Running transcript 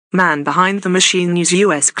Man behind the machine. News.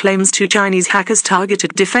 US claims 2 Chinese hackers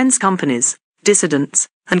targeted defense companies, dissidents,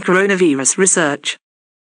 and coronavirus research.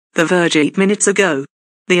 The Verge. 8 minutes ago.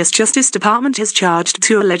 The US Justice Department has charged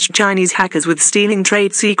 2 alleged Chinese hackers with stealing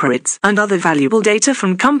trade secrets and other valuable data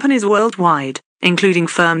from companies worldwide, including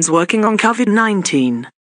firms working on COVID-19.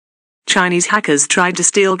 Chinese hackers tried to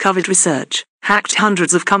steal COVID research, hacked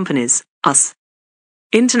hundreds of companies, US.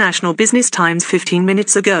 International Business Times. 15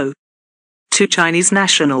 minutes ago. 2 Chinese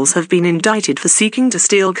nationals have been indicted for seeking to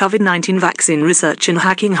steal COVID-19 vaccine research and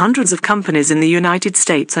hacking hundreds of companies in the United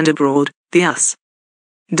States and abroad, the US.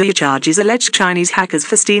 DEA charges alleged Chinese hackers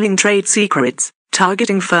for stealing trade secrets,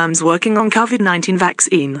 targeting firms working on COVID-19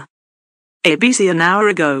 vaccine. ABC. An hour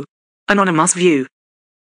ago. Anonymous view.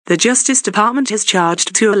 The Justice Department has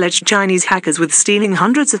charged 2 alleged Chinese hackers with stealing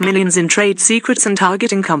hundreds of millions in trade secrets and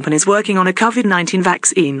targeting companies working on a COVID-19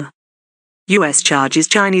 vaccine. US charges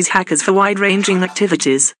Chinese hackers for wide-ranging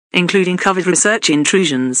activities, including COVID research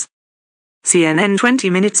intrusions. CNN. 20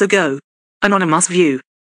 minutes ago. Anonymous view.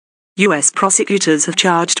 US prosecutors have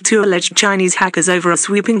charged 2 alleged Chinese hackers over a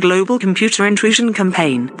sweeping global computer intrusion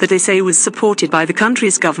campaign that they say was supported by the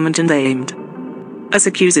country's government and aimed. US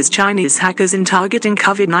accuses Chinese hackers in targeting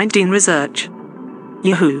COVID-19 research.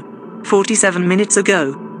 Yahoo! 47 minutes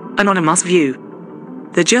ago. Anonymous view.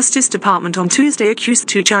 The Justice Department on Tuesday accused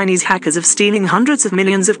 2 Chinese hackers of stealing hundreds of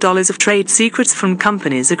millions of dollars of trade secrets from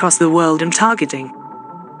companies across the world and targeting.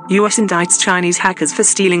 US indicts Chinese hackers for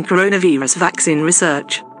stealing coronavirus vaccine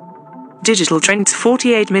research. Digital Trends.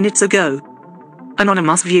 48 minutes ago.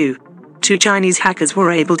 Anonymous view. 2 Chinese hackers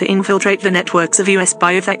were able to infiltrate the networks of US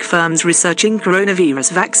biotech firms researching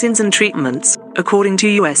coronavirus vaccines and treatments, according to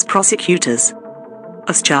US prosecutors.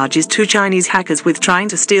 US charges 2 Chinese hackers with trying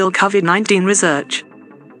to steal COVID-19 research.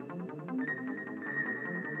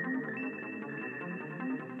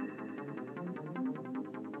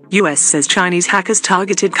 US says Chinese hackers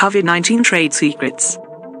targeted COVID-19 trade secrets.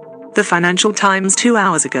 The Financial Times. 2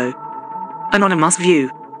 hours ago. Anonymous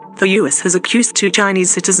view. The US has accused 2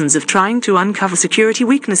 Chinese citizens of trying to uncover security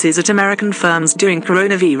weaknesses at American firms doing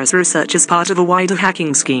coronavirus research as part of a wider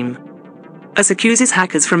hacking scheme. US accuses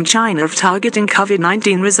hackers from China of targeting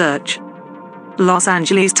COVID-19 research. Los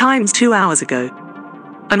Angeles Times. 2 hours ago.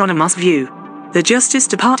 Anonymous view. The Justice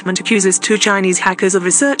Department accuses 2 Chinese hackers of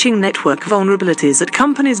researching network vulnerabilities at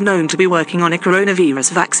companies known to be working on a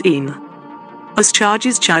coronavirus vaccine. US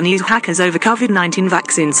charges Chinese hackers over COVID-19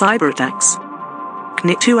 vaccine cyberattacks.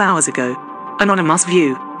 CNIT. 2 hours ago. Anonymous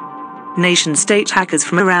view. Nation-state hackers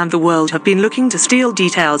from around the world have been looking to steal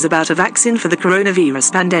details about a vaccine for the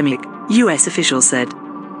coronavirus pandemic, US officials said.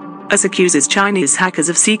 US accuses Chinese hackers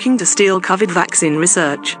of seeking to steal COVID vaccine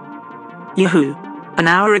research. Yahoo! An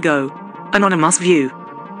hour ago. Anonymous view.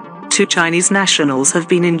 2 Chinese nationals have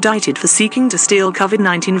been indicted for seeking to steal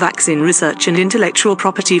COVID-19 vaccine research and intellectual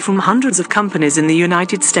property from hundreds of companies in the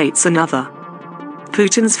United States and other.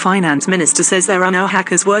 Putin's finance minister says there are no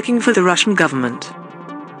hackers working for the Russian government.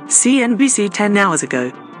 CNBC. 10 hours ago.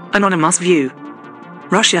 Anonymous view.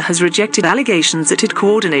 Russia has rejected allegations that it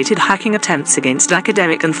coordinated hacking attempts against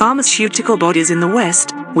academic and pharmaceutical bodies in the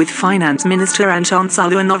West, with Finance Minister Anton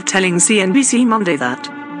Siluanov telling CNBC Monday that.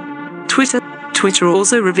 Twitter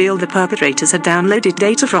also revealed the perpetrators had downloaded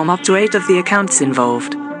data from up to 8 of the accounts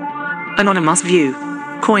involved. Anonymous view.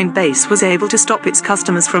 Coinbase was able to stop its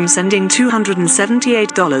customers from sending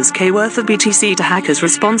 $278K worth of BTC to hackers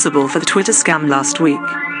responsible for the Twitter scam last week.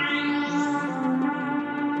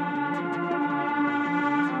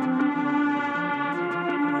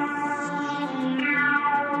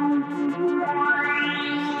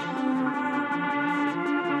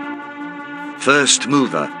 First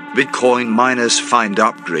mover, Bitcoin miners find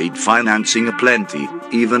upgrade financing aplenty,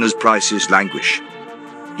 even as prices languish.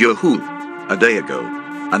 Yahoo! A day ago.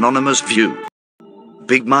 Anonymous view.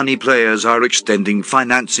 Big money players are extending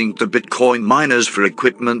financing to Bitcoin miners for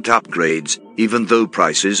equipment upgrades, even though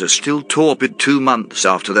prices are still torpid 2 months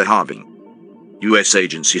after the halving. US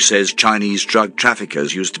agency says Chinese drug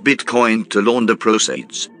traffickers used Bitcoin to launder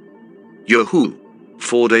proceeds. Yahoo!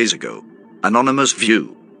 4 days ago. Anonymous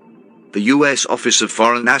view. The US Office of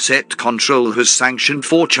Foreign Asset Control has sanctioned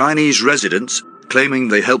 4 Chinese residents, claiming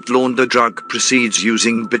they helped launder drug proceeds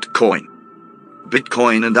using Bitcoin.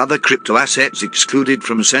 Bitcoin and other crypto assets excluded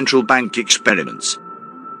from central bank experiments.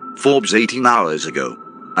 Forbes. 18 hours ago.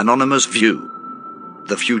 Anonymous view.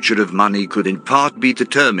 The future of money could in part be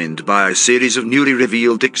determined by a series of newly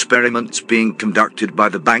revealed experiments being conducted by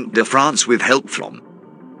the Banque de France with help from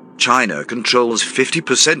China controls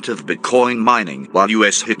 50% of Bitcoin mining, while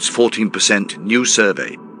US hits 14%, new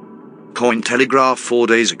survey. Cointelegraph. 4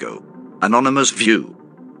 days ago. Anonymous view.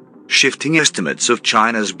 Shifting estimates of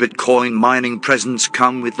China's Bitcoin mining presence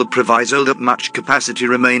come with the proviso that much capacity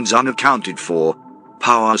remains unaccounted for.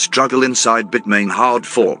 Power struggle inside Bitmain hard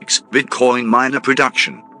forks Bitcoin miner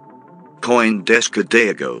production. CoinDesk a day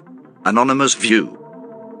ago. Anonymous view.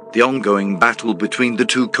 The ongoing battle between the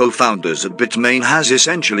two co-founders at Bitmain has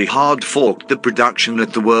essentially hard forked the production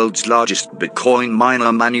at the world's largest Bitcoin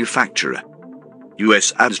miner manufacturer.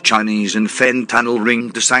 US adds Chinese and fentanyl ring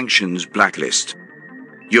to sanctions blacklist.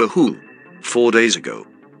 Yahoo! 4 days ago.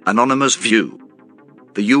 Anonymous view.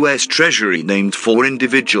 The US Treasury named 4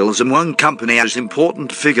 individuals and 1 company as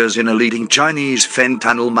important figures in a leading Chinese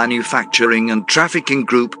fentanyl manufacturing and trafficking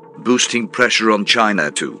group, boosting pressure on China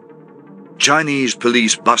too. Chinese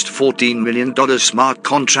police bust $14 million smart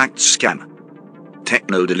contracts scam.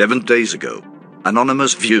 Technode 11 days ago.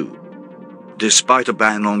 Anonymous view. Despite a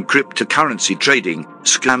ban on cryptocurrency trading,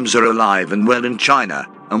 scams are alive and well in China,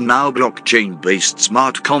 and now blockchain-based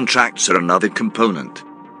smart contracts are another component.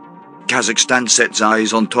 Kazakhstan sets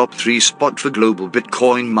eyes on top 3 spot for global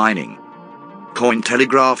Bitcoin mining.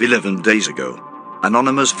 Cointelegraph 11 days ago.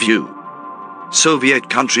 Anonymous view. Soviet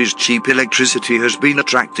countries' cheap electricity has been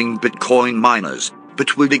attracting Bitcoin miners,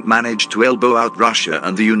 but will it manage to elbow out Russia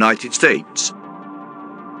and the United States?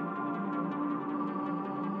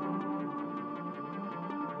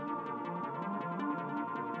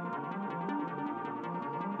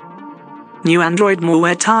 New Android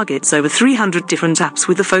malware targets over 300 different apps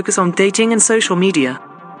with a focus on dating and social media.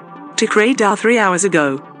 TechRadar 3 hours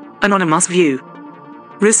ago. Anonymous view.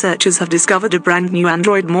 Researchers have discovered a brand new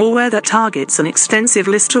Android malware that targets an extensive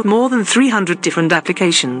list of more than 300 different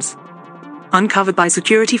applications. Uncovered by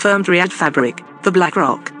security firm Triad Fabric, the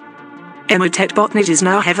BlackRock. Emotet Botnet is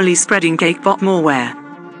now heavily spreading CakeBot malware.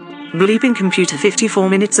 Bleeping computer 54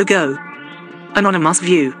 minutes ago. Anonymous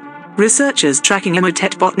view. Researchers tracking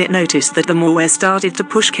Emotet Botnet noticed that the malware started to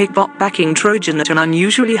push CakeBot backing Trojan at an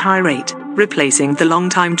unusually high rate, replacing the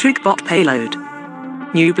long-time TrickBot payload.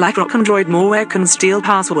 New BlackRock Android malware can steal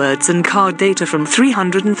passwords and card data from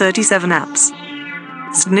 337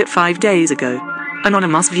 apps. Snip 5 days ago.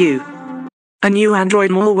 Anonymous view. A new Android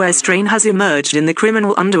malware strain has emerged in the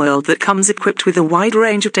criminal underworld that comes equipped with a wide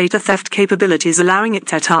range of data theft capabilities, allowing it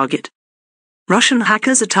to target. Russian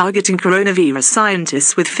hackers are targeting coronavirus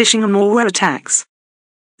scientists with phishing and malware attacks.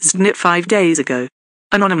 Snip 5 days ago.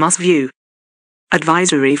 Anonymous view.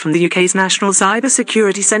 Advisory from the UK's National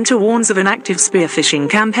Cybersecurity Centre warns of an active spear phishing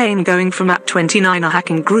campaign going from App29, a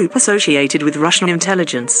hacking group associated with Russian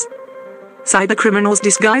intelligence. Cybercriminals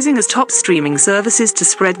disguising as top streaming services to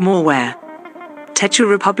spread malware. Techu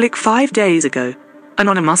Republic 5 days ago.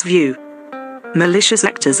 Anonymous view. Malicious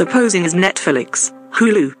actors are posing as Netflix,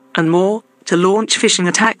 Hulu, and more, to launch phishing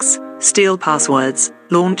attacks, steal passwords,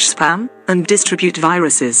 launch spam, and distribute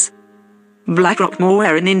viruses. BlackRock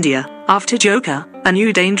malware in India, after Joker, a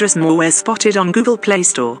new dangerous malware spotted on Google Play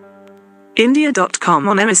Store. India.com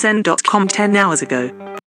on MSN.com 10 hours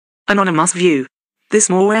ago. Anonymous view. This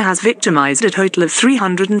malware has victimized a total of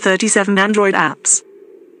 337 Android apps.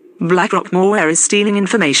 BlackRock malware is stealing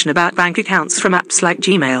information about bank accounts from apps like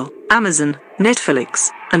Gmail, Amazon, Netflix,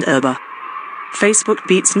 and Uber. Facebook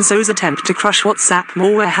beats NSO's attempt to crush WhatsApp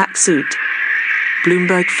malware hack suit.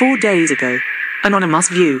 Bloomberg 4 days ago. Anonymous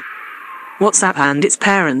view. WhatsApp and its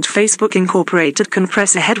parent Facebook Incorporated can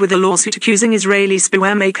press ahead with a lawsuit accusing Israeli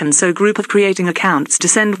spyware maker NSO Group of creating accounts to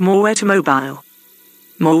send malware to mobile.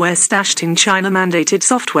 Malware stashed in China mandated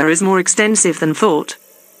software is more extensive than thought.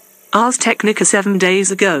 Ars Technica 7 days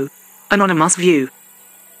ago. Anonymous view.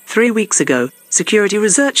 3 weeks ago, security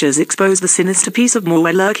researchers exposed the sinister piece of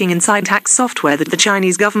malware lurking inside hack software that the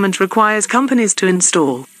Chinese government requires companies to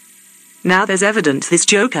install. Now there's evidence this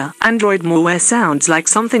Joker Android malware sounds like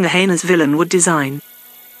something a heinous villain would design.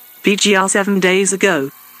 BGR 7 days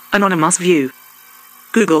ago. Anonymous view.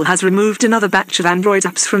 Google has removed another batch of Android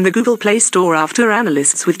apps from the Google Play Store after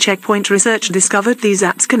analysts with Checkpoint Research discovered these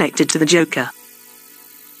apps connected to the Joker.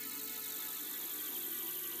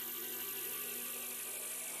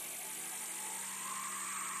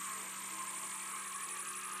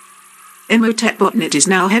 Emotet Botnet is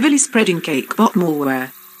now heavily spreading CakeBot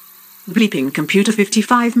malware. Bleeping computer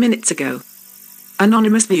 55 minutes ago.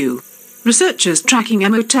 Anonymous view. Researchers tracking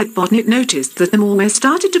Emotet Botnet noticed that the malware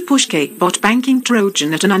started to push CakeBot banking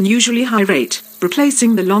Trojan at an unusually high rate,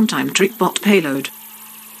 replacing the long-time TrickBot payload.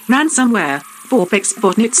 Ransomware, Vorpex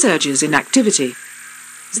Botnet surges in activity.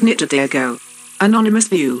 Snit a day ago. Anonymous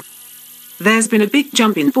view. There's been a big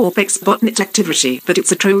jump in Vorpex Botnet activity, but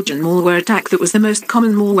it's a Trojan malware attack that was the most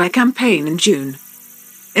common malware campaign in June.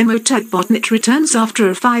 Emotet Botnet returns after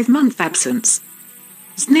a 5-month absence.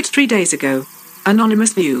 Snit 3 days ago.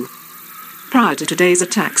 Anonymous view. Prior to today's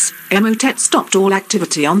attacks, Emotet stopped all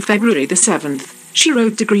activity on February the 7th. She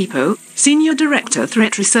wrote to Gripo, Senior Director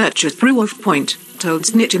Threat Research at Point, told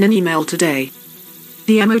SNIT in an email today.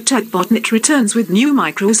 The Emotet botnet returns with new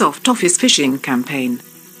Microsoft Office phishing campaign.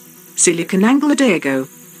 SiliconANGLE a day ago.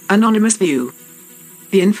 Anonymous view.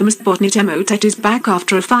 The infamous botnet Emotet is back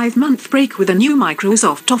after a 5-month break with a new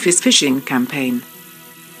Microsoft Office phishing campaign.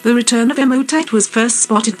 The return of Emotet was first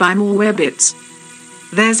spotted by Malwarebits.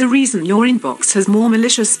 There's a reason your inbox has more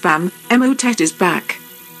malicious spam. Emotet is back.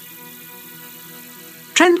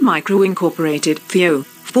 Trend Micro Incorporated, Theo,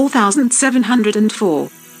 4704.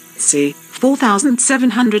 C.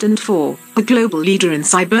 4704, a global leader in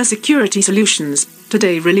cybersecurity solutions,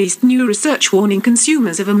 today released new research warning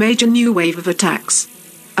consumers of a major new wave of attacks.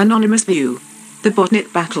 Anonymous view. The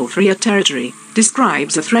botnet battle for your territory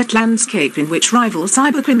describes a threat landscape in which rival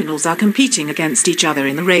cybercriminals are competing against each other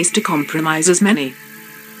in the race to compromise as many.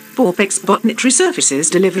 Vorpex botnet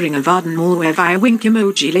resurfaces delivering a Varden malware via wink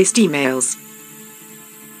emoji-laced emails.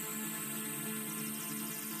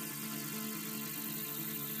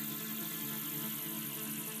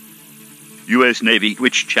 U.S. Navy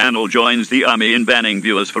Twitch channel joins the Army in banning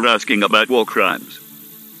viewers for asking about war crimes.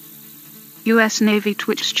 U.S. Navy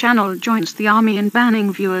Twitch channel joins the Army in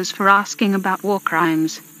banning viewers for asking about war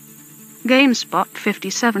crimes. GameSpot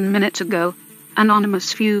 57 minutes ago.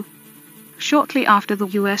 Anonymous view. Shortly after the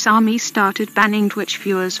U.S. Army started banning Twitch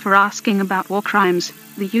viewers for asking about war crimes,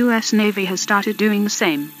 the U.S. Navy has started doing the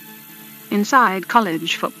same. Inside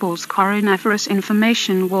college football's coronavirus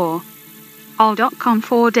information war. All.com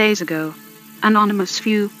 4 days ago. Anonymous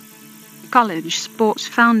view. College sports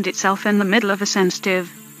found itself in the middle of a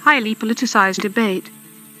sensitive, highly politicized debate.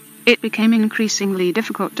 It became increasingly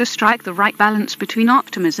difficult to strike the right balance between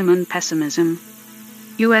optimism and pessimism.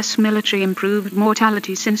 U.S. military improved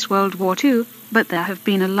mortality since World War II, but there have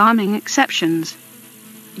been alarming exceptions.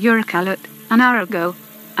 Eurocalot, an hour ago.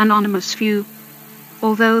 Anonymous view.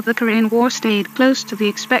 Although the Korean War stayed close to the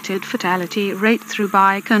expected fatality rate through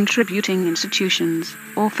by contributing institutions,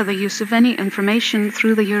 or for the use of any information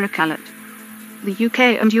through the Eurocalot. The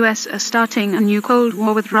UK and US are starting a new Cold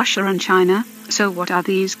War with Russia and China, so what are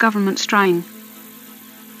these governments trying?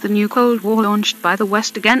 The new Cold War launched by the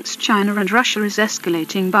West against China and Russia is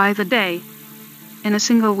escalating by the day. In a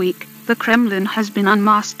single week, the Kremlin has been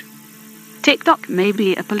unmasked. TikTok may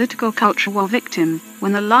be a political culture war victim,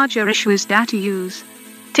 when the larger issue is data use.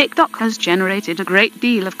 TikTok has generated a great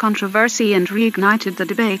deal of controversy and reignited the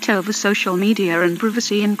debate over social media and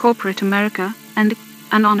privacy in corporate America, and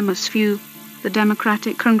anonymous view. The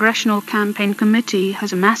Democratic Congressional Campaign Committee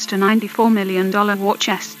has amassed a $94 million war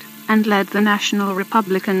chest, and led the National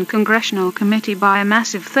Republican Congressional Committee by a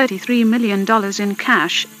massive $33 million in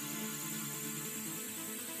cash.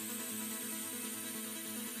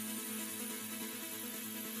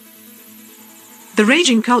 The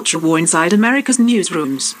raging culture war inside America's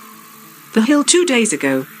newsrooms. The Hill 2 days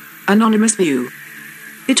ago. Anonymous view.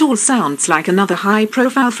 It all sounds like another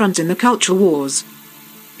high-profile front in the culture wars.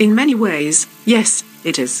 In many ways, yes,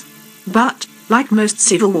 it is. But, like most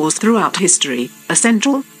civil wars throughout history, a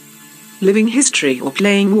central living history or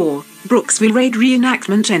playing war, Brooksville raid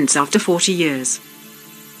reenactment ends after 40 years.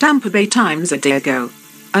 Tampa Bay Times a day ago.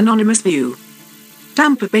 Anonymous view.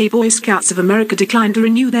 Tampa Bay Boy Scouts of America declined to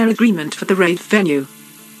renew their agreement for the raid venue.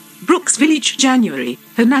 Brooksville each January,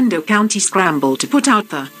 Hernando County scrambled to put out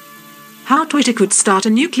the how Twitter could start a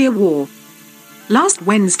nuclear war. Last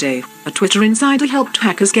Wednesday, a Twitter insider helped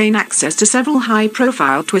hackers gain access to several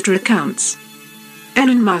high-profile Twitter accounts.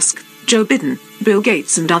 Elon Musk, Joe Biden, Bill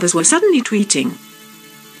Gates and others were suddenly tweeting.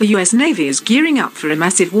 The US Navy is gearing up for a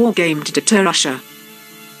massive war game to deter Russia.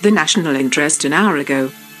 The national interest an hour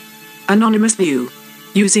ago. Anonymous view.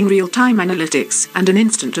 Using real-time analytics and an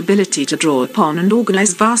instant ability to draw upon and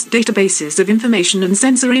organize vast databases of information and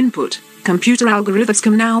sensor input, computer algorithms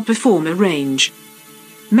can now perform a range.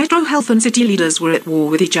 Metro health and city leaders were at war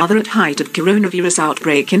with each other at height of coronavirus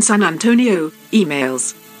outbreak in San Antonio.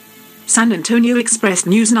 Emails. San Antonio Express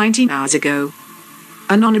News 19 hours ago.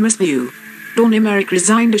 Anonymous view. Dawn Emmerich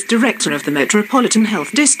resigned as director of the Metropolitan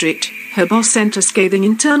Health District. Her boss sent a scathing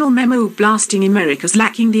internal memo blasting Emmerich as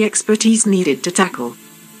lacking the expertise needed to tackle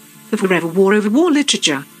the forever war over war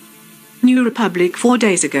literature. New Republic 4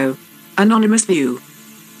 days ago. Anonymous view.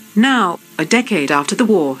 Now, a decade after the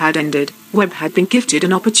war had ended, Webb had been gifted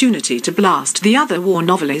an opportunity to blast the other war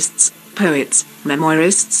novelists, poets,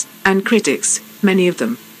 memoirists, and critics, many of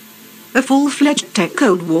them. A full-fledged tech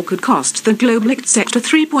Cold War could cost the global IT sector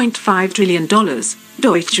 $3.5 trillion,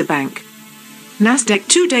 Deutsche Bank. Nasdaq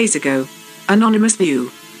 2 days ago. Anonymous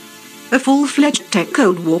view. A full-fledged tech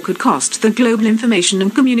Cold War could cost the global information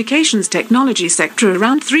and communications technology sector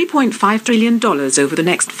around $3.5 trillion over the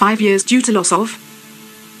next 5 years due to loss of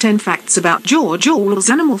 10 facts about George Orwell's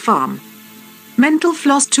Animal Farm. Mental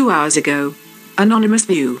floss 2 hours ago. Anonymous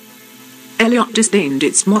view. Eliot disdained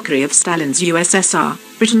its mockery of Stalin's USSR,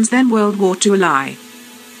 Britain's then World War II ally.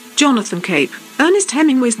 Jonathan Cape, Ernest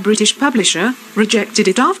Hemingway's British publisher, rejected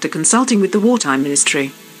it after consulting with the wartime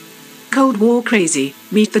ministry. Cold War crazy,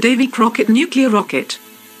 meet the Davy Crockett nuclear rocket.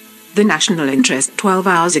 The national interest 12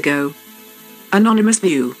 hours ago. Anonymous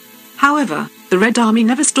view. However, the Red Army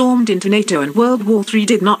never stormed into NATO and World War III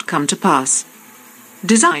did not come to pass.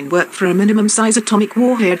 Design work for a minimum-size atomic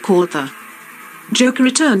warhead called the Joker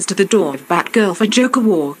returns to the door of Batgirl for Joker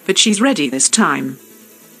War, but she's ready this time.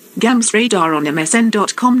 GAMS radar on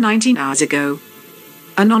MSN.com 19 hours ago.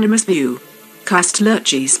 Anonymous view.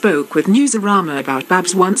 Castellucci spoke with Newsarama about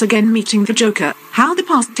Babs once again meeting the Joker, how the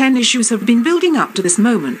past 10 issues have been building up to this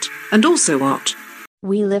moment, and also what.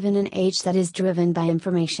 We live in an age that is driven by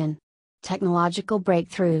information. Technological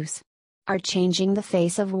breakthroughs are changing the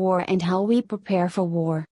face of war and how we prepare for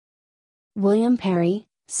war. William Perry,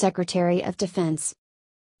 Secretary of Defense.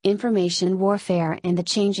 Information warfare and the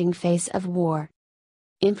changing face of war.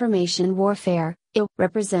 Information warfare,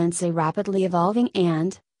 represents a rapidly evolving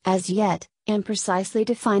and, as yet, imprecisely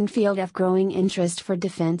defined field of growing interest for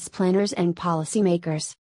defense planners and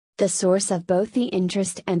policymakers. The source of both the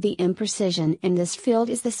interest and the imprecision in this field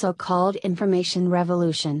is the so-called information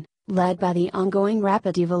revolution, led by the ongoing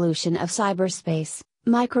rapid evolution of cyberspace,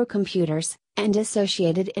 microcomputers, and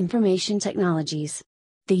associated information technologies.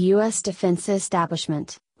 The U.S. defense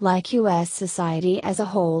establishment, like U.S. society as a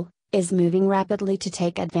whole, is moving rapidly to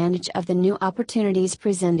take advantage of the new opportunities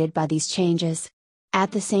presented by these changes.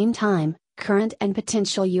 At the same time, current and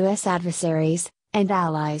potential U.S. adversaries, and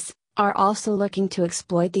allies, are also looking to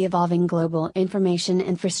exploit the evolving global information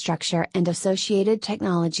infrastructure and associated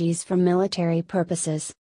technologies for military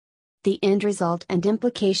purposes. The end result and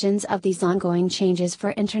implications of these ongoing changes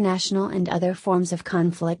for international and other forms of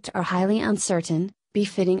conflict are highly uncertain,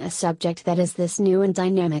 befitting a subject that is this new and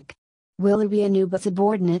dynamic. Will there be a new but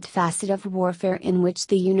subordinate facet of warfare in which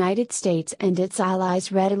the United States and its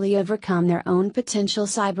allies readily overcome their own potential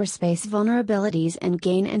cyberspace vulnerabilities and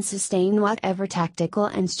gain and sustain whatever tactical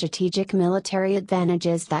and strategic military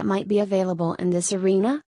advantages that might be available in this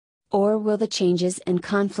arena? Or will the changes and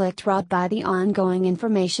conflict wrought by the ongoing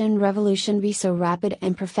information revolution be so rapid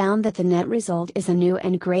and profound that the net result is a new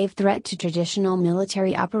and grave threat to traditional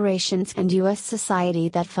military operations and U.S. society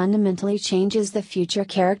that fundamentally changes the future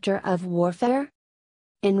character of warfare?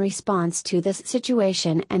 In response to this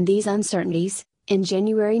situation and these uncertainties, in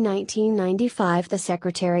January 1995 the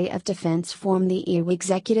Secretary of Defense formed the EU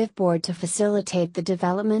Executive Board to facilitate the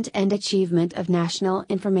development and achievement of national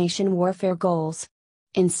information warfare goals.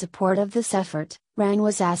 In support of this effort, RAN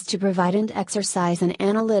was asked to provide and exercise an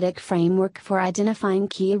analytic framework for identifying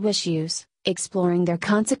key issues, exploring their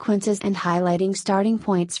consequences and highlighting starting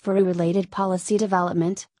points for related policy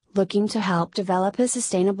development, looking to help develop a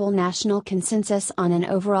sustainable national consensus on an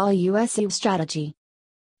overall U.S.-EU strategy.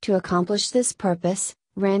 To accomplish this purpose,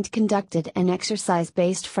 RAND conducted an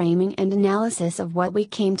exercise-based framing and analysis of what we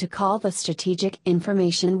came to call the strategic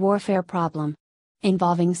information warfare problem,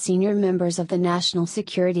 involving senior members of the national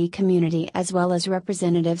security community as well as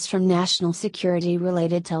representatives from national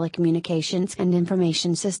security-related telecommunications and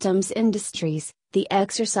information systems industries. The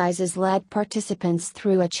exercises led participants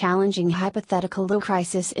through a challenging hypothetical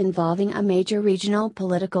crisis involving a major regional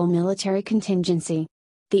political military contingency.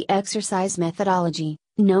 The exercise methodology,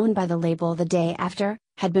 known by the label "the day after,"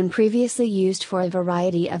 had been previously used for a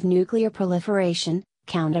variety of nuclear proliferation,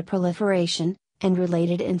 counter-proliferation, and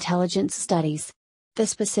related intelligence studies. The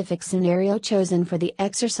specific scenario chosen for the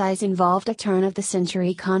exercise involved a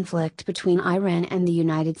turn-of-the-century conflict between Iran and the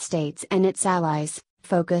United States and its allies,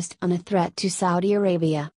 focused on a threat to Saudi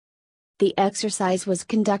Arabia. The exercise was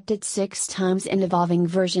conducted 6 times in evolving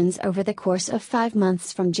versions over the course of 5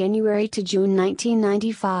 months from January to June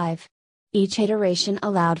 1995. Each iteration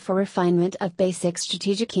allowed for refinement of basic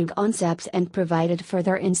strategic concepts and provided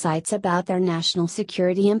further insights about their national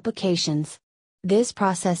security implications. This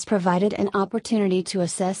process provided an opportunity to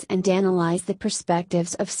assess and analyze the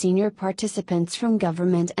perspectives of senior participants from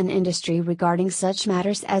government and industry regarding such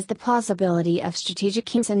matters as the possibility of strategic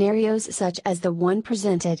scenarios such as the one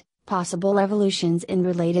presented, possible evolutions in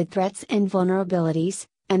related threats and vulnerabilities,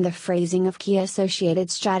 and the phrasing of key associated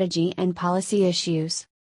strategy and policy issues.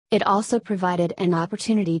 It also provided an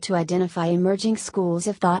opportunity to identify emerging schools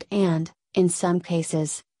of thought and, in some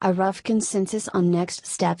cases, a rough consensus on next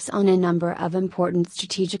steps on a number of important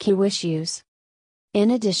strategic issues. In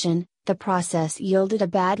addition, The process yielded a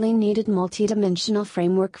badly needed multidimensional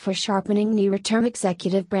framework for sharpening near-term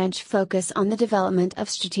executive branch focus on the development of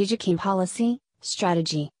strategic policy,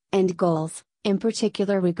 strategy, and goals, in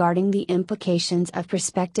particular regarding the implications of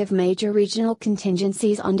prospective major regional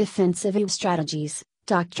contingencies on defensive strategies,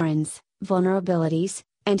 doctrines, vulnerabilities,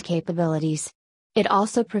 and capabilities. It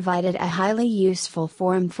also provided a highly useful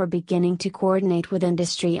forum for beginning to coordinate with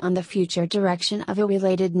industry on the future direction of a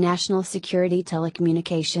related national security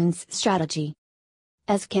telecommunications strategy.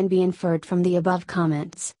 As can be inferred from the above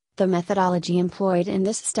comments, the methodology employed in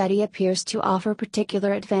this study appears to offer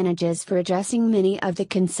particular advantages for addressing many of the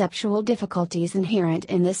conceptual difficulties inherent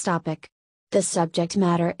in this topic. The subject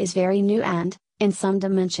matter is very new and, in some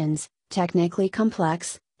dimensions, technically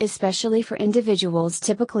complex, especially for individuals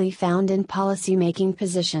typically found in policy-making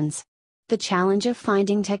positions. The challenge of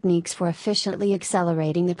finding techniques for efficiently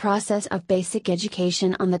accelerating the process of basic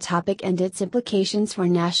education on the topic and its implications for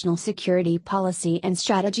national security policy and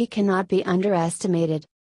strategy cannot be underestimated.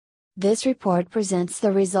 This report presents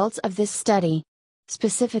the results of this study.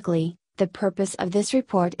 Specifically, the purpose of this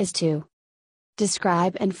report is to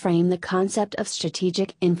describe and frame the concept of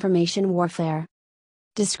strategic information warfare.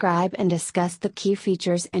 Describe and discuss the key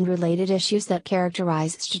features and related issues that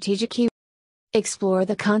characterize strategic use. Explore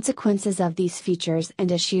the consequences of these features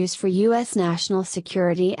and issues for U.S. national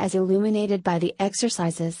security as illuminated by the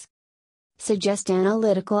exercises. Suggest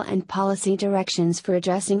analytical and policy directions for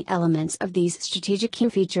addressing elements of these strategic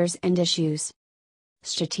features and issues.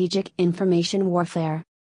 Strategic information warfare.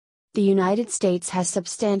 The United States has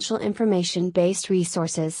substantial information-based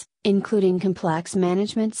resources, including complex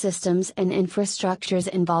management systems and infrastructures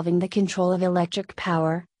involving the control of electric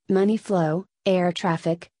power, money flow, air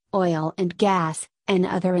traffic, oil and gas, and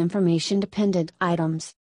other information-dependent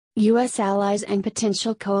items. U.S. allies and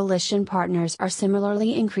potential coalition partners are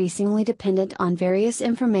similarly increasingly dependent on various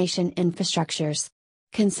information infrastructures.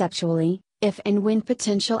 Conceptually, if and when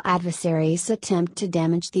potential adversaries attempt to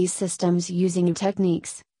damage these systems using new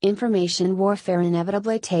techniques, information warfare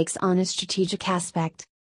inevitably takes on a strategic aspect.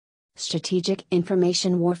 Strategic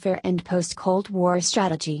information warfare and post-Cold War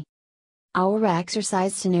strategy. Our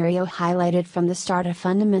exercise scenario highlighted from the start a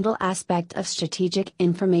fundamental aspect of strategic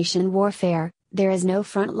information warfare: there is no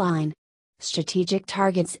front line. Strategic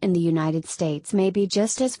targets in the United States may be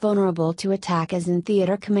just as vulnerable to attack as in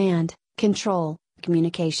theater command, control,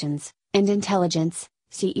 communications, and intelligence,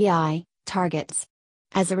 CEI, targets.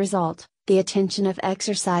 As a result, the attention of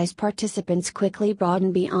exercise participants quickly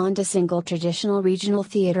broadened beyond a single traditional regional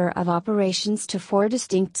theater of operations to 4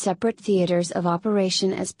 distinct separate theaters of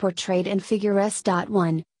operation as portrayed in Figure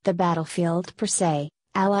S.1, the battlefield per se,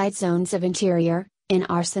 Allied zones of interior, in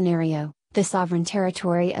our scenario, the sovereign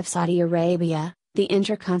territory of Saudi Arabia, the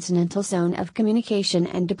intercontinental zone of communication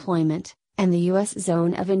and deployment, and the U.S.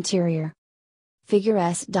 zone of interior. Figure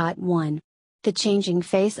S.1. The changing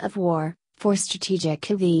face of war, for strategic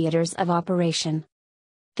theaters of operation.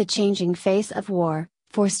 The changing face of war,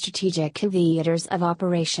 for strategic theaters of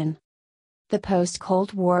operation. The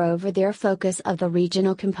post-Cold War over there focus of the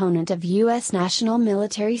regional component of U.S. national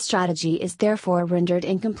military strategy is therefore rendered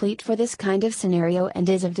incomplete for this kind of scenario and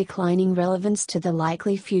is of declining relevance to the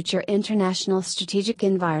likely future international strategic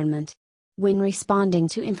environment. When responding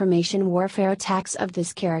to information warfare attacks of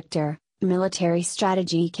this character, military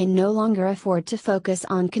strategy can no longer afford to focus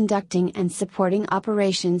on conducting and supporting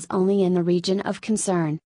operations only in the region of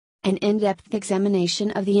concern. An in-depth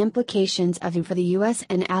examination of the implications of for the U.S.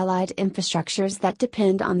 and Allied infrastructures that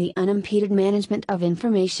depend on the unimpeded management of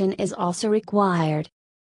information is also required.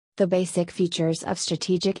 The basic features of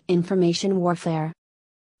strategic information warfare.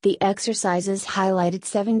 The exercises highlighted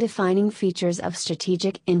 7 defining features of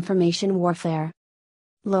strategic information warfare.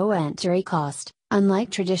 Low entry cost.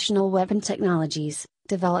 Unlike traditional weapon technologies,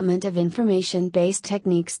 development of information-based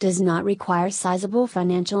techniques does not require sizable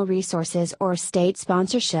financial resources or state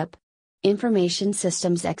sponsorship. Information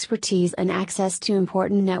systems expertise and access to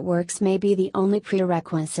important networks may be the only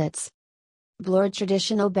prerequisites. Blurred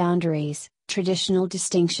traditional boundaries, traditional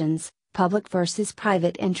distinctions, public versus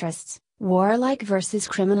private interests, warlike versus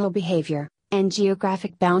criminal behavior, and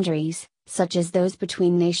geographic boundaries, such as those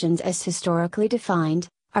between nations as historically defined,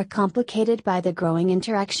 are complicated by the growing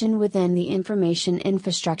interaction within the information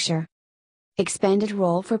infrastructure. Expanded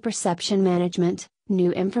role for perception management.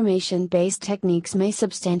 New information-based techniques may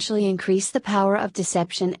substantially increase the power of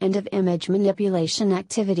deception and of image manipulation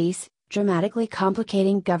activities, dramatically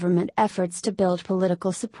complicating government efforts to build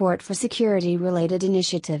political support for security-related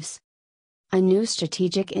initiatives. A new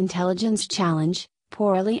strategic intelligence challenge.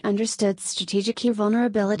 Poorly understood strategic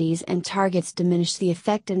vulnerabilities and targets diminish the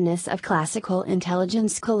effectiveness of classical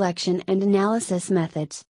intelligence collection and analysis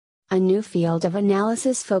methods. A new field of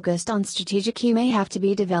analysis focused on strategic key may have to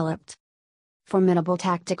be developed. Formidable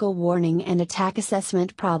tactical warning and attack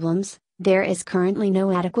assessment problems. There is currently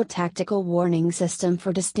no adequate tactical warning system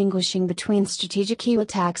for distinguishing between strategic key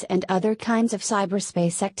attacks and other kinds of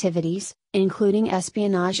cyberspace activities, including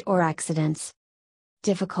espionage or accidents.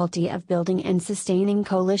 Difficulty of building and sustaining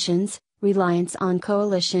coalitions. Reliance on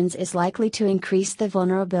coalitions is likely to increase the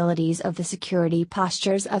vulnerabilities of the security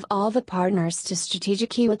postures of all the partners to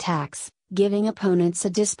strategic key attacks, giving opponents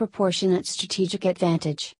a disproportionate strategic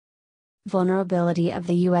advantage. Vulnerability of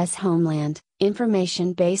the U.S. homeland.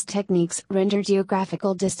 Information-based techniques render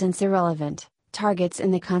geographical distance irrelevant. Targets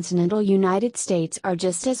in the continental United States are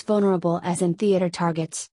just as vulnerable as in theater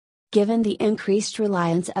targets. Given the increased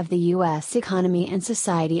reliance of the U.S. economy and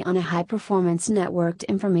society on a high-performance networked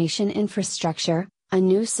information infrastructure, a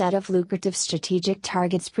new set of lucrative strategic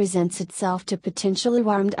targets presents itself to potentially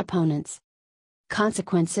armed opponents.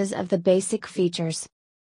 Consequences of the basic features.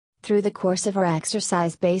 Through the course of our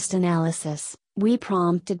exercise-based analysis, we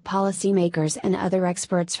prompted policymakers and other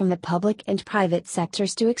experts from the public and private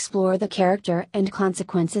sectors to explore the character and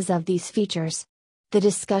consequences of these features. The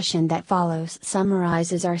discussion that follows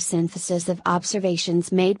summarizes our synthesis of observations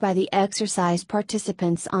made by the exercise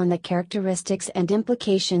participants on the characteristics and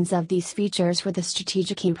implications of these features for the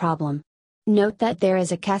strategic key problem. Note that there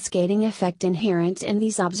is a cascading effect inherent in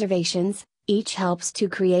these observations. Each helps to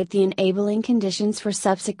create the enabling conditions for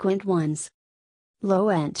subsequent ones. Low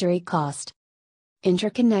entry cost.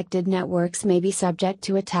 Interconnected networks may be subject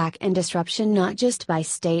to attack and disruption not just by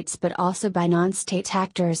states but also by non-state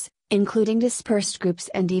actors, including dispersed groups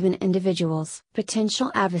and even individuals. Potential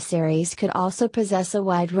adversaries could also possess a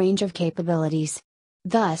wide range of capabilities.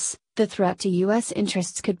 Thus, the threat to U.S.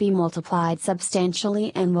 interests could be multiplied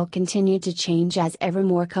substantially and will continue to change as ever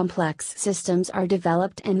more complex systems are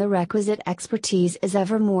developed and the requisite expertise is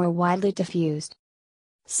ever more widely diffused.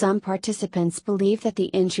 Some participants believe that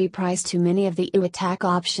the entry price to many of the attack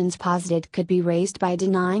options posited could be raised by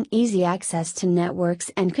denying easy access to networks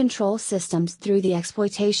and control systems through the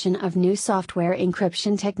exploitation of new software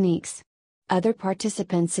encryption techniques. Other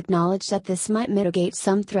participants acknowledge that this might mitigate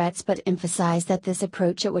some threats but emphasize that this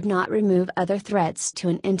approach would not remove other threats to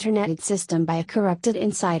an interneted system by a corrupted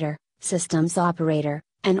insider, systems operator,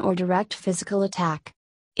 and/or direct physical attack.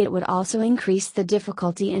 It would also increase the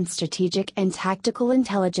difficulty in strategic and tactical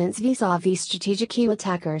intelligence vis-à-vis strategic key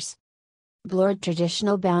attackers. Blurred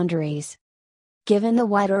traditional boundaries. Given the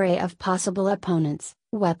wide array of possible opponents,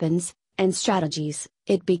 weapons, and strategies,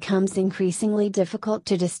 it becomes increasingly difficult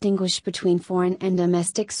to distinguish between foreign and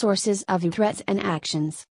domestic sources of threats and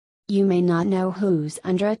actions. You may not know who's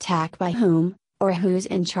under attack by whom, or who's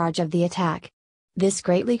in charge of the attack. This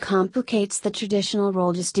greatly complicates the traditional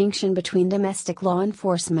role distinction between domestic law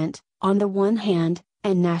enforcement, on the one hand,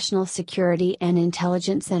 and national security and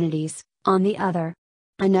intelligence entities, on the other.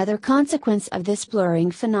 Another consequence of this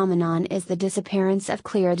blurring phenomenon is the disappearance of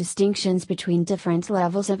clear distinctions between different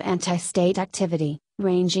levels of anti-state activity,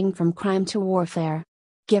 ranging from crime to warfare.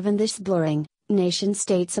 Given this blurring,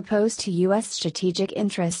 nation-states opposed to U.S. strategic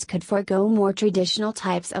interests could forego more traditional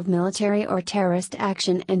types of military or terrorist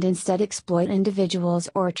action and instead exploit individuals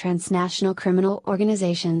or transnational criminal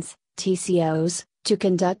organizations, TCOs, to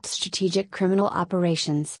conduct strategic criminal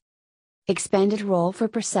operations. Expanded role for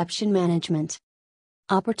perception management.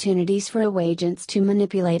 Opportunities for agents to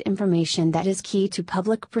manipulate information that is key to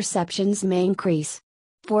public perceptions may increase.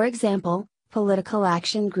 For example, political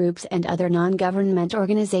action groups and other non-government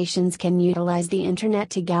organizations can utilize the Internet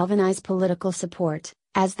to galvanize political support,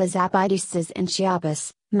 as the Zapatistas in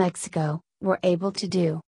Chiapas, Mexico, were able to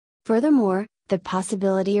do. Furthermore, the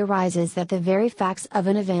possibility arises that the very facts of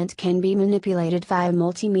an event can be manipulated via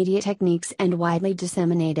multimedia techniques and widely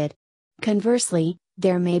disseminated. Conversely,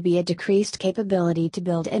 there may be a decreased capability to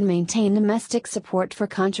build and maintain domestic support for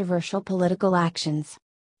controversial political actions.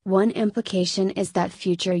 One implication is that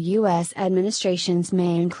future U.S. administrations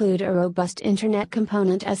may include a robust Internet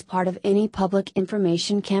component as part of any public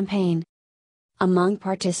information campaign. Among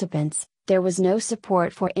participants, there was no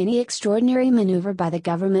support for any extraordinary maneuver by the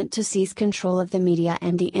government to seize control of the media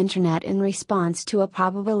and the Internet in response to a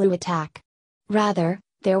probable attack. Rather,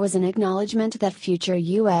 there was an acknowledgement that future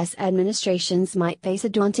U.S. administrations might face a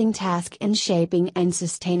daunting task in shaping and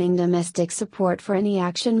sustaining domestic support for any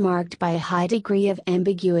action marked by a high degree of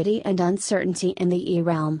ambiguity and uncertainty in the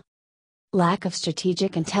e-realm. Lack of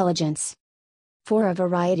strategic intelligence. For a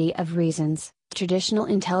variety of reasons, traditional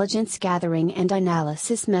intelligence gathering and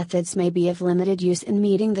analysis methods may be of limited use in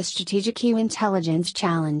meeting the strategic intelligence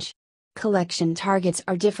challenge. Collection targets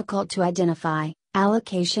are difficult to identify,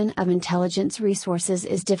 Allocation of intelligence resources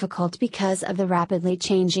is difficult because of the rapidly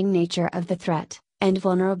changing nature of the threat, and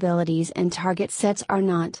vulnerabilities and target sets are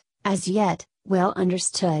not, as yet, well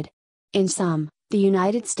understood. In sum, the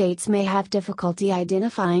United States may have difficulty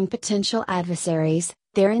identifying potential adversaries,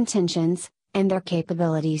 their intentions, and their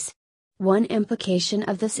capabilities. One implication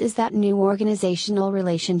of this is that new organizational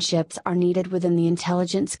relationships are needed within the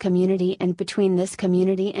intelligence community and between this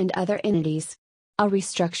community and other entities. A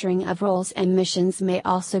restructuring of roles and missions may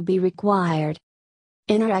also be required.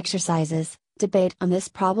 In our exercises, debate on this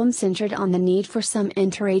problem centered on the need for some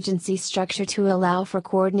interagency structure to allow for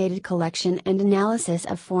coordinated collection and analysis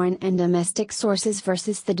of foreign and domestic sources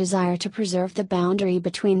versus the desire to preserve the boundary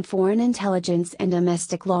between foreign intelligence and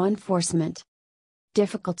domestic law enforcement.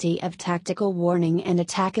 Difficulty of tactical warning and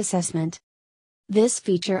attack assessment. This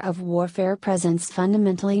feature of warfare presents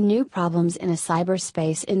fundamentally new problems in a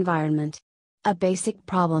cyberspace environment. A basic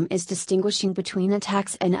problem is distinguishing between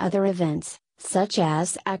attacks and other events, such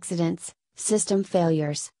as accidents, system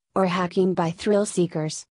failures, or hacking by thrill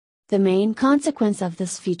seekers. The main consequence of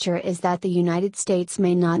this feature is that the United States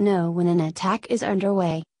may not know when an attack is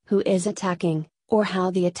underway, who is attacking, or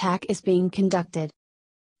how the attack is being conducted.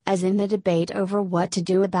 As in the debate over what to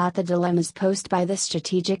do about the dilemmas posed by the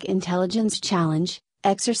Strategic Intelligence Challenge,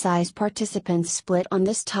 exercise participants split on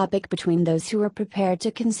this topic between those who are prepared to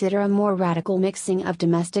consider a more radical mixing of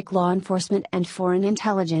domestic law enforcement and foreign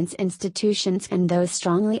intelligence institutions and those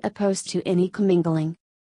strongly opposed to any commingling.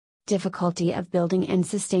 Difficulty of building and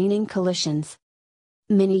sustaining coalitions.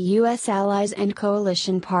 Many U.S. allies and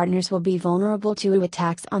coalition partners will be vulnerable to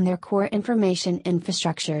attacks on their core information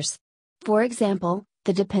infrastructures. For example,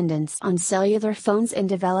 the dependence on cellular phones in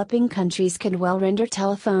developing countries could well render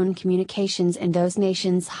telephone communications in those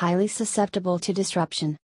nations highly susceptible to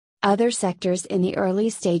disruption. Other sectors in the early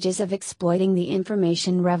stages of exploiting the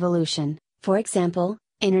information revolution, for example,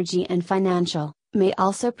 energy and financial, may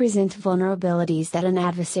also present vulnerabilities that an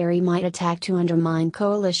adversary might attack to undermine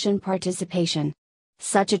coalition participation.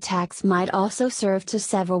 Such attacks might also serve to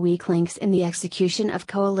sever weak links in the execution of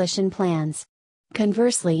coalition plans.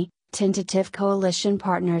 Conversely, tentative coalition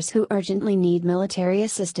partners who urgently need military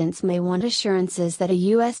assistance may want assurances that a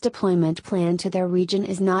U.S. deployment plan to their region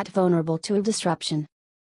is not vulnerable to a disruption.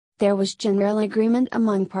 There was general agreement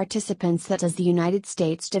among participants that as the United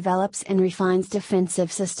States develops and refines defensive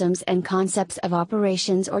systems and concepts of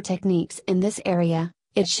operations or techniques in this area,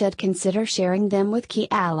 it should consider sharing them with key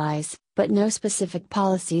allies, but no specific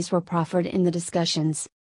policies were proffered in the discussions.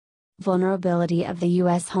 Vulnerability of the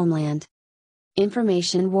U.S. homeland.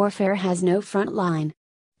 Information warfare has no front line.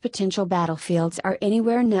 Potential battlefields are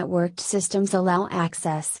anywhere networked systems allow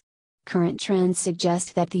access. Current trends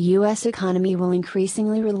suggest that the U.S. economy will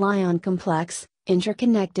increasingly rely on complex,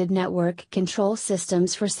 interconnected network control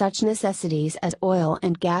systems for such necessities as oil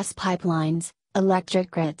and gas pipelines, electric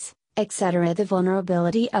grids, etc. The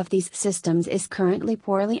vulnerability of these systems is currently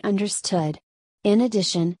poorly understood. In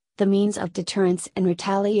addition, the means of deterrence and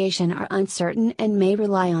retaliation are uncertain and may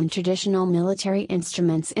rely on traditional military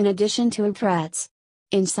instruments in addition to threats.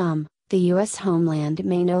 In sum, the U.S. homeland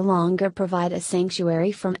may no longer provide a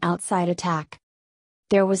sanctuary from outside attack.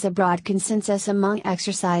 There was a broad consensus among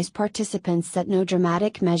exercise participants that no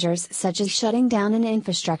dramatic measures such as shutting down an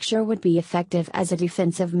infrastructure would be effective as a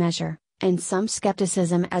defensive measure, and some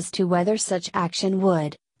skepticism as to whether such action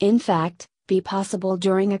would, in fact, be possible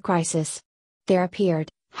during a crisis. There appeared,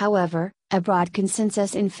 however, a broad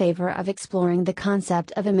consensus in favor of exploring the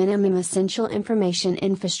concept of a minimum essential information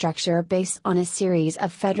infrastructure based on a series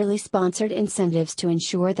of federally sponsored incentives to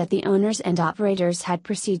ensure that the owners and operators had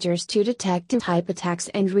procedures to detect type attacks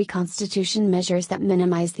and reconstitution measures that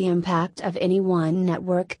minimize the impact of any one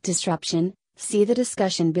network disruption. See the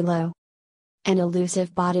discussion below. An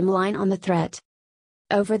elusive bottom line on the threat.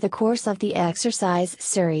 Over the course of the exercise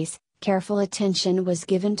series, careful attention was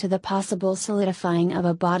given to the possible solidifying of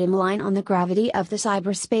a bottom line on the gravity of the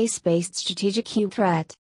cyberspace-based strategic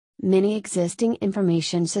threat. Many existing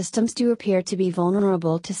information systems do appear to be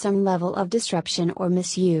vulnerable to some level of disruption or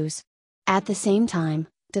misuse. At the same time,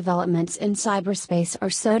 developments in cyberspace are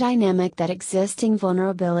so dynamic that existing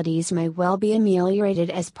vulnerabilities may well be ameliorated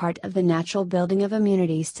as part of the natural building of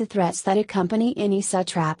immunities to threats that accompany any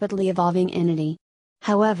such rapidly evolving entity.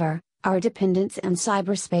 However, our dependence on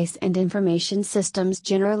cyberspace and information systems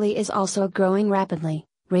generally is also growing rapidly,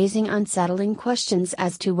 raising unsettling questions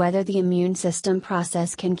as to whether the immune system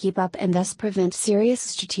process can keep up and thus prevent serious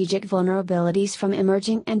strategic vulnerabilities from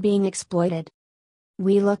emerging and being exploited.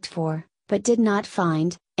 We looked for, but did not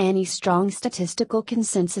find, any strong statistical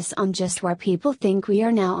consensus on just where people think we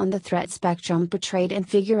are now on the threat spectrum portrayed in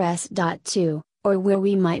Figure S.2, or where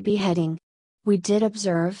we might be heading. We did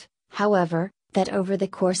observe, however, that over the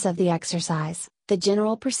course of the exercise, the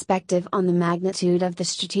general perspective on the magnitude of the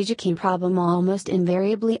strategic key problem almost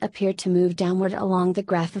invariably appeared to move downward along the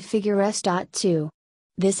graph of figure S.2.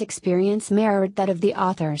 This experience mirrored that of the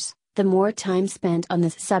authors. The more time spent on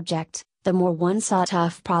this subject, the more one saw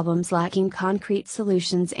tough problems lacking concrete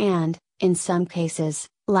solutions and, in some cases,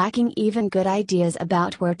 lacking even good ideas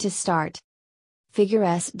about where to start. Figure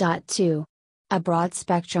S.2. A broad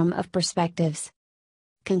spectrum of perspectives.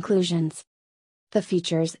 Conclusions. The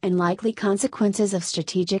features and likely consequences of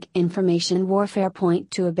strategic information warfare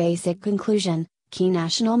point to a basic conclusion: key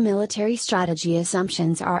national military strategy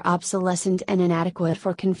assumptions are obsolescent and inadequate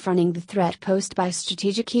for confronting the threat posed by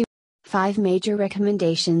strategic key. 5 major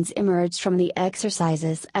recommendations emerged from the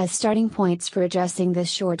exercises as starting points for addressing this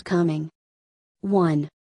shortcoming. 1.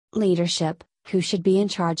 Leadership: who should be in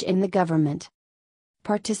charge in the government?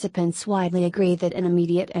 Participants widely agree that an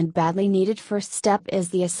immediate and badly needed first step is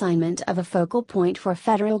the assignment of a focal point for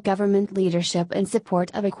federal government leadership in support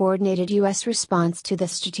of a coordinated U.S. response to the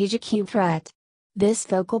strategic key threat. This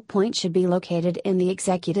focal point should be located in the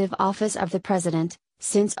executive office of the President,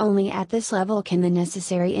 since only at this level can the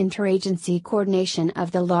necessary interagency coordination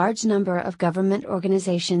of the large number of government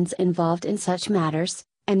organizations involved in such matters,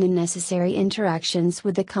 and the necessary interactions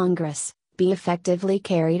with the Congress, be effectively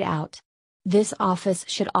carried out. This office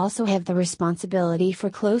should also have the responsibility for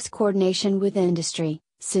close coordination with industry,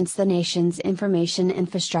 since the nation's information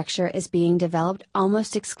infrastructure is being developed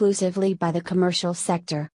almost exclusively by the commercial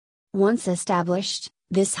sector. Once established,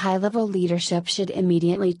 this high-level leadership should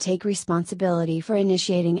immediately take responsibility for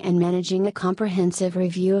initiating and managing a comprehensive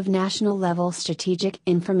review of national-level strategic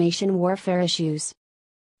information warfare issues.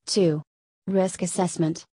 2. Risk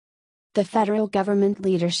assessment. The federal government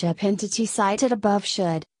leadership entity cited above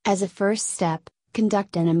should, as a first step,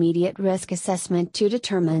 conduct an immediate risk assessment to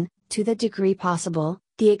determine, to the degree possible,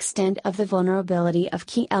 the extent of the vulnerability of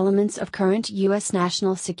key elements of current U.S.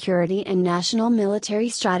 national security and national military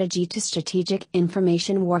strategy to strategic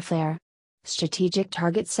information warfare. Strategic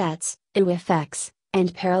target sets, EWFX,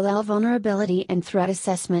 and parallel vulnerability and threat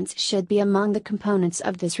assessments should be among the components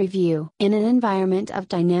of this review. In an environment of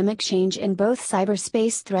dynamic change in both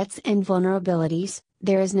cyberspace threats and vulnerabilities,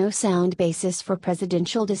 there is no sound basis for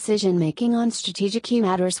presidential decision-making on strategic key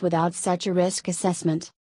matters without such a risk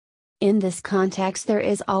assessment. In this context, there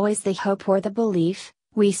is always the hope or the belief,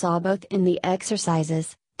 we saw both in the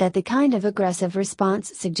exercises, that the kind of aggressive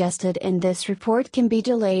response suggested in this report can be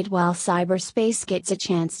delayed while cyberspace gets a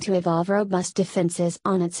chance to evolve robust defenses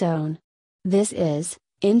on its own. This is,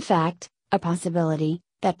 in fact, a possibility,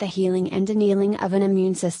 that the healing and annealing of an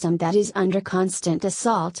immune system that is under constant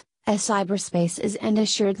assault, as cyberspace is and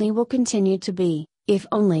assuredly will continue to be, if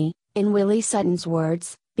only, in Willie Sutton's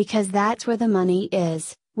words, because that's where the money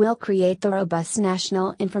is, will create the robust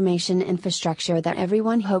national information infrastructure that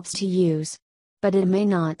everyone hopes to use. But it may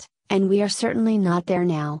not, and we are certainly not there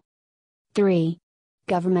now. 3.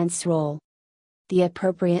 Government's role. The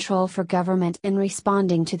appropriate role for government in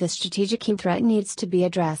responding to the strategic key threat needs to be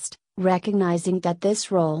addressed, recognizing that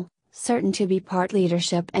this role, certain to be part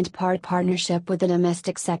leadership and part partnership with the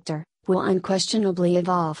domestic sector, will unquestionably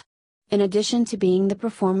evolve. In addition to being the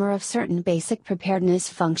performer of certain basic preparedness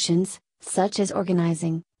functions, such as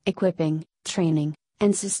organizing, equipping, training,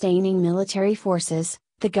 and sustaining military forces,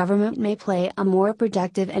 the government may play a more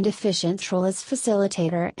productive and efficient role as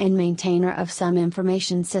facilitator and maintainer of some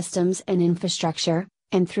information systems and infrastructure,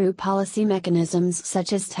 and through policy mechanisms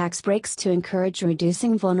such as tax breaks to encourage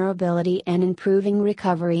reducing vulnerability and improving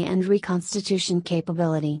recovery and reconstitution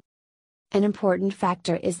capability. An important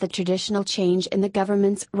factor is the traditional change in the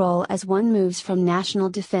government's role as one moves from national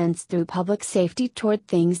defense through public safety toward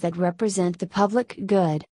things that represent the public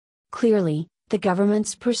good. Clearly, the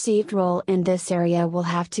government's perceived role in this area will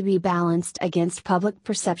have to be balanced against public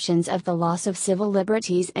perceptions of the loss of civil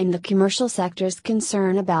liberties and the commercial sector's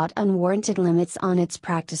concern about unwarranted limits on its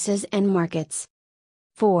practices and markets.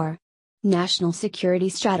 4. National security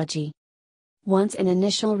strategy. Once an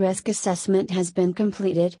initial risk assessment has been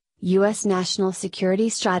completed, U.S. national security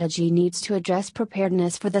strategy needs to address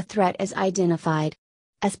preparedness for the threat as identified.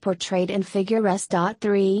 As portrayed in Figure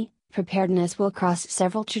S.3, preparedness will cross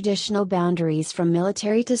several traditional boundaries from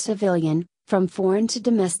military to civilian, from foreign to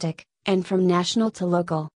domestic, and from national to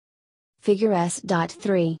local. Figure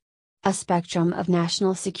S.3. A spectrum of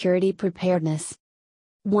national security preparedness.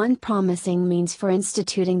 One promising means for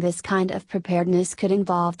instituting this kind of preparedness could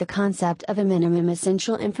involve the concept of a minimum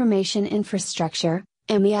essential information infrastructure,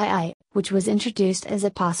 MEII, which was introduced as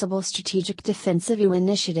a possible strategic defensive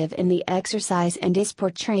initiative in the exercise and is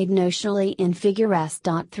portrayed notionally in Figure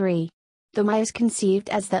S.3. The MI is conceived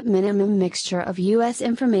as that minimum mixture of U.S.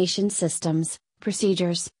 information systems,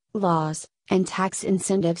 procedures, laws, and tax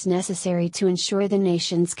incentives necessary to ensure the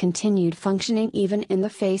nation's continued functioning even in the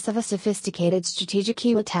face of a sophisticated strategic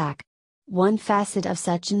attack. One facet of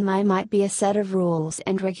such an MI might be a set of rules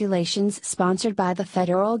and regulations sponsored by the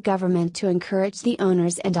federal government to encourage the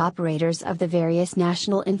owners and operators of the various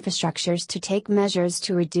national infrastructures to take measures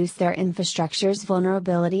to reduce their infrastructure's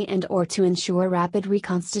vulnerability and or to ensure rapid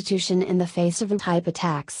reconstitution in the face of type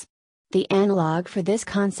attacks. The analog for this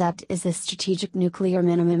concept is the Strategic Nuclear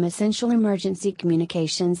Minimum Essential Emergency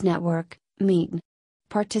Communications Network, MEAN.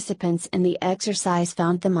 Participants in the exercise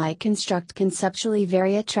found the MI construct conceptually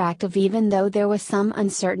very attractive even though there was some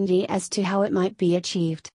uncertainty as to how it might be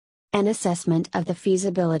achieved. An assessment of the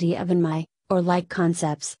feasibility of an MI, or like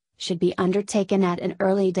concepts, should be undertaken at an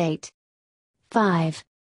early date. 5.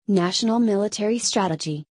 National Military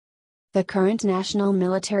Strategy. The current national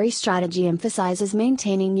military strategy emphasizes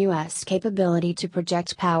maintaining U.S. capability to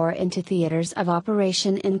project power into theaters of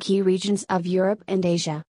operation in key regions of Europe and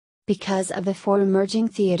Asia. Because of the four emerging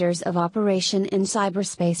theaters of operation in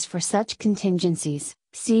cyberspace for such contingencies,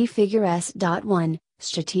 see Figure S.1,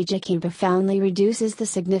 strategic profoundly reduces the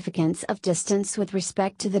significance of distance with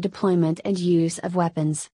respect to the deployment and use of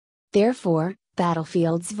weapons. Therefore,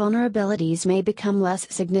 battlefields' vulnerabilities may become less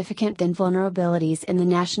significant than vulnerabilities in the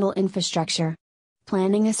national infrastructure.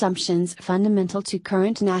 Planning assumptions fundamental to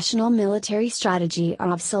current national military strategy are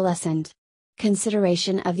obsolescent.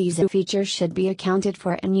 Consideration of these features should be accounted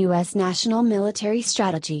for in U.S. national military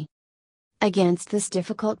strategy. Against this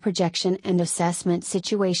difficult projection and assessment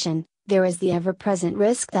situation, there is the ever-present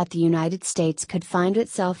risk that the United States could find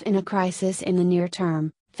itself in a crisis in the near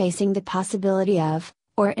term, facing the possibility of,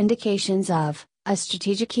 or indications of, a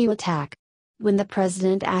strategic attack. When the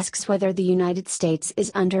President asks whether the United States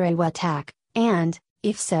is under a attack, and,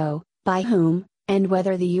 if so, by whom, and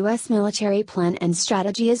whether the U.S. military plan and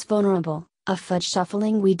strategy is vulnerable, a fudge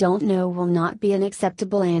shuffling we don't know will not be an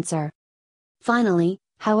acceptable answer. Finally,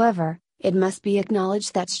 however, it must be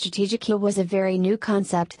acknowledged that strategic was a very new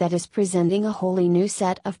concept that is presenting a wholly new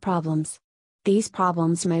set of problems. These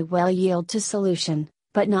problems may well yield to solution,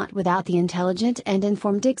 but not without the intelligent and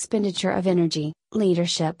informed expenditure of energy,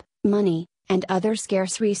 leadership, money, and other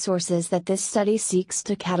scarce resources that this study seeks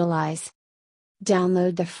to catalyze.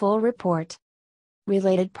 Download the full report.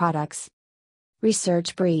 Related products.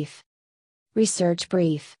 Research brief. Research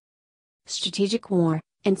brief. Strategic War,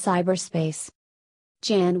 in Cyberspace.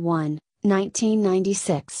 Jan 1,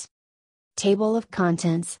 1996. Table of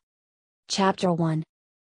Contents. Chapter 1.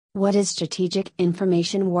 What is Strategic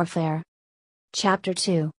Information Warfare? Chapter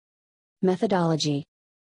 2. Methodology.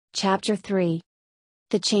 Chapter 3.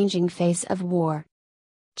 The Changing Face of War.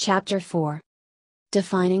 Chapter 4.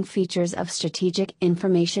 Defining Features of Strategic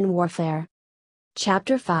Information Warfare.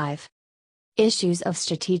 Chapter 5. Issues of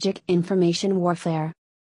Strategic Information Warfare.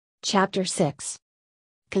 Chapter 6.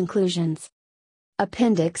 Conclusions.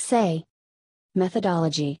 Appendix A.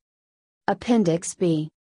 Methodology. Appendix B.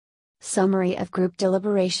 Summary of Group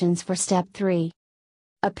Deliberations for Step 3.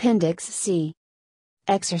 Appendix C.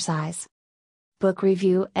 Exercise. Book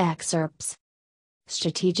Review Excerpts.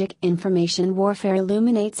 Strategic Information Warfare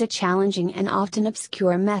illuminates a challenging and often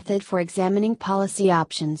obscure method for examining policy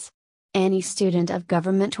options. Any student of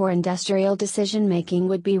government or industrial decision making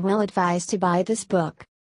would be well advised to buy this book.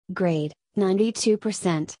 Grade,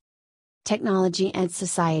 92%. Technology and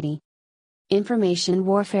Society. Information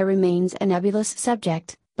warfare remains a nebulous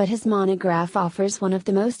subject, but his monograph offers one of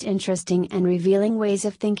the most interesting and revealing ways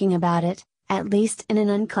of thinking about it, at least in an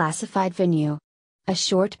unclassified venue. A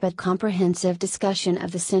short but comprehensive discussion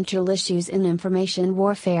of the central issues in information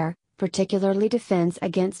warfare, particularly defense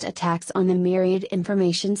against attacks on the myriad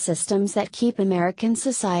information systems that keep American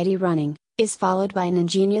society running, is followed by an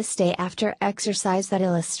ingenious day-after exercise that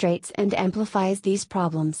illustrates and amplifies these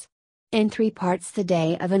problems. In 3 parts: the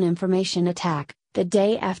day of an information attack, the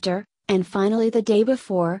day after, and finally the day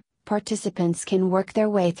before, participants can work their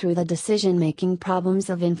way through the decision-making problems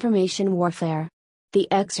of information warfare.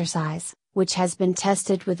 The exercise, which has been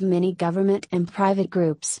tested with many government and private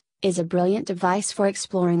groups, is a brilliant device for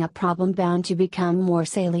exploring a problem bound to become more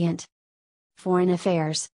salient. Foreign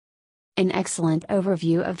Affairs. An excellent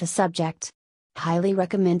overview of the subject. Highly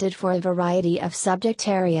recommended for a variety of subject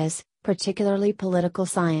areas, particularly political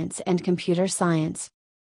science and computer science.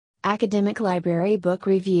 Academic Library Book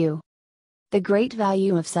Review. The great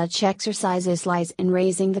value of such exercises lies in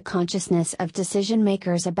raising the consciousness of decision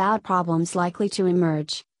makers about problems likely to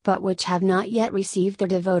emerge, but which have not yet received their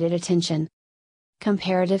devoted attention.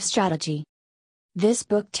 Comparative Strategy. This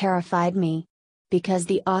book terrified me. Because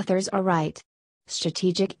the authors are right.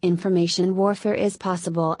 strategic information warfare is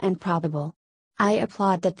possible and probable. I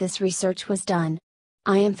applaud that this research was done.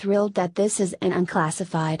 I am thrilled that this is an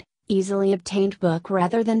unclassified, easily obtained book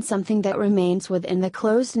rather than something that remains within the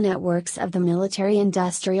closed networks of the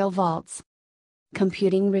military-industrial vaults.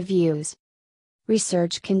 Computing Reviews.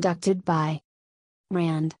 Research conducted by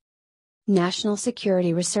RAND, National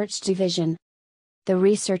Security Research Division. The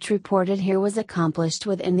research reported here was accomplished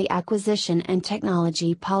within the Acquisition and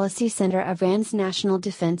Technology Policy Center of RAND's National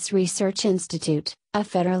Defense Research Institute, a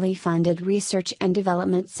federally funded research and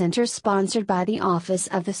development center sponsored by the Office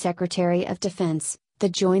of the Secretary of Defense, the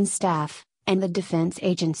Joint Staff, and the defense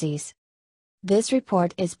agencies. This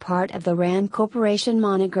report is part of the RAND Corporation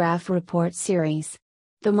Monograph Report Series.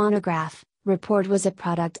 The Monograph Report was a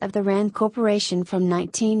product of the RAND Corporation from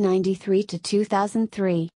 1993 to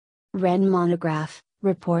 2003. RAND Monograph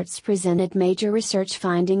Reports presented major research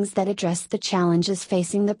findings that addressed the challenges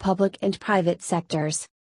facing the public and private sectors.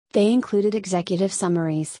 They included executive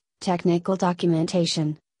summaries, technical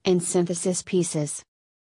documentation, and synthesis pieces.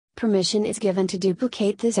 Permission is given to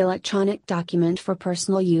duplicate this electronic document for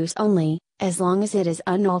personal use only, as long as it is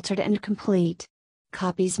unaltered and complete.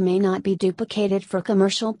 Copies may not be duplicated for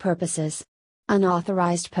commercial purposes.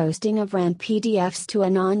 Unauthorized posting of RAND PDFs to a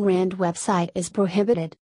non-RAND website is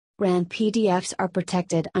prohibited. RAND PDFs are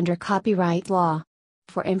protected under copyright law.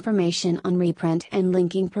 For information on reprint and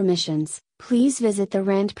linking permissions, please visit the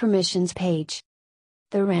RAND Permissions page.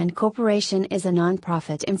 The RAND Corporation is a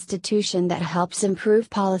non-profit institution that helps improve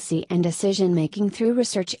policy and decision-making through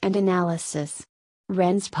research and analysis.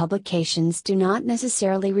 RAND's publications do not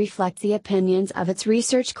necessarily reflect the opinions of its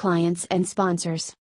research clients and sponsors.